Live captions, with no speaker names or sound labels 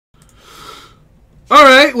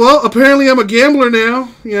Alright, well, apparently I'm a gambler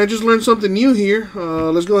now. Yeah, I just learned something new here.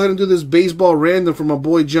 Let's go ahead and do this baseball random for my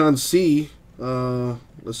boy John C.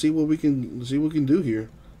 Let's see what we can do here.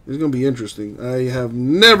 This is gonna be interesting. I have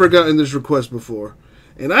never gotten this request before.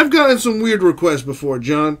 And I've gotten some weird requests before,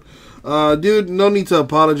 John. Dude, no need to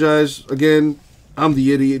apologize. Again, I'm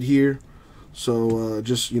the idiot here. So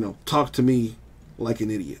just, talk to me like an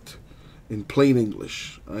idiot. In plain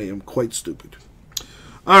English, I am quite stupid.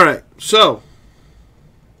 Alright, so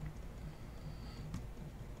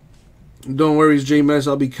don't worry, J-Mess,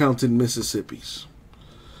 I'll be counting Mississippi's.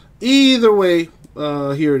 Either way,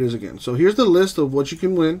 here it is again. So here's the list of what you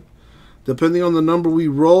can win. Depending on the number we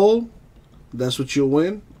roll, that's what you'll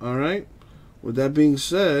win. Alright? With that being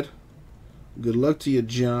said, good luck to you,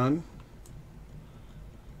 John.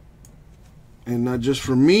 And not just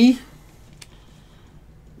for me.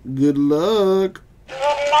 Good luck.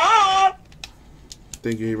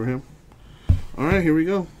 Thank you, Abraham. Alright, here we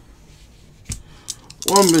go.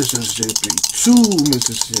 1 Mississippi, 2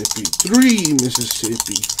 Mississippi, 3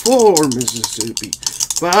 Mississippi, 4 Mississippi,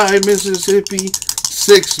 5 Mississippi,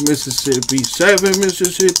 6 Mississippi, 7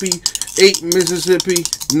 Mississippi, 8 Mississippi,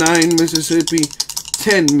 9 Mississippi,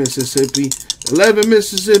 10 Mississippi, 11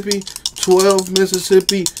 Mississippi, 12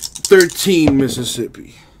 Mississippi, 13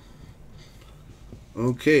 Mississippi.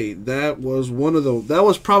 Okay, that was one of those. That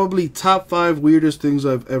was probably top 5 weirdest things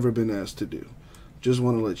I've ever been asked to do. Just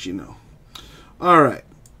want to let you know. Alright,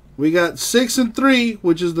 we got 6 and 3,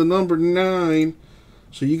 which is the number 9.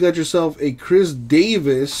 So you got yourself a Chris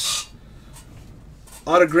Davis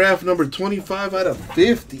autograph number 25 out of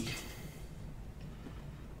 50.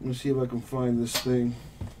 Let me see if I can find this thing.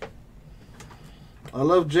 I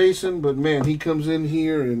love Jason, but man, he comes in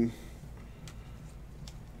here and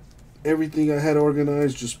everything I had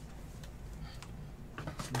organized just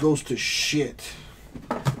goes to shit.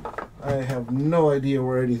 I have no idea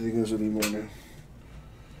where anything is anymore now.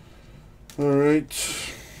 Alright.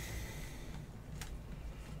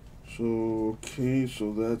 So, okay,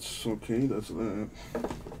 so that's okay, that's that.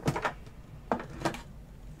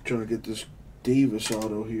 Trying to get this Davis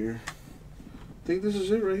auto here. I think this is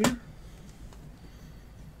it right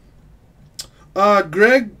here.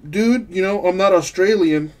 Greg, dude, I'm not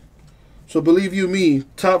Australian. So believe you me,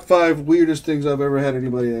 top 5 weirdest things I've ever had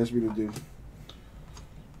anybody ask me to do.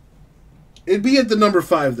 It'd be at the number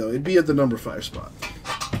 5, though. It'd be at the number 5 spot.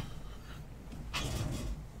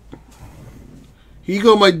 Here you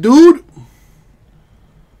go, my dude.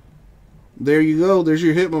 There you go. There's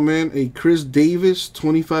your hit, my man. A Chris Davis,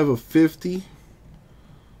 25 of 50.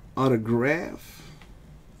 Autograph.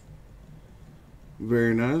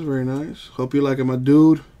 Very nice, very nice. Hope you like it, my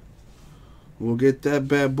dude. We'll get that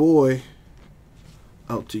bad boy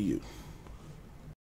out to you.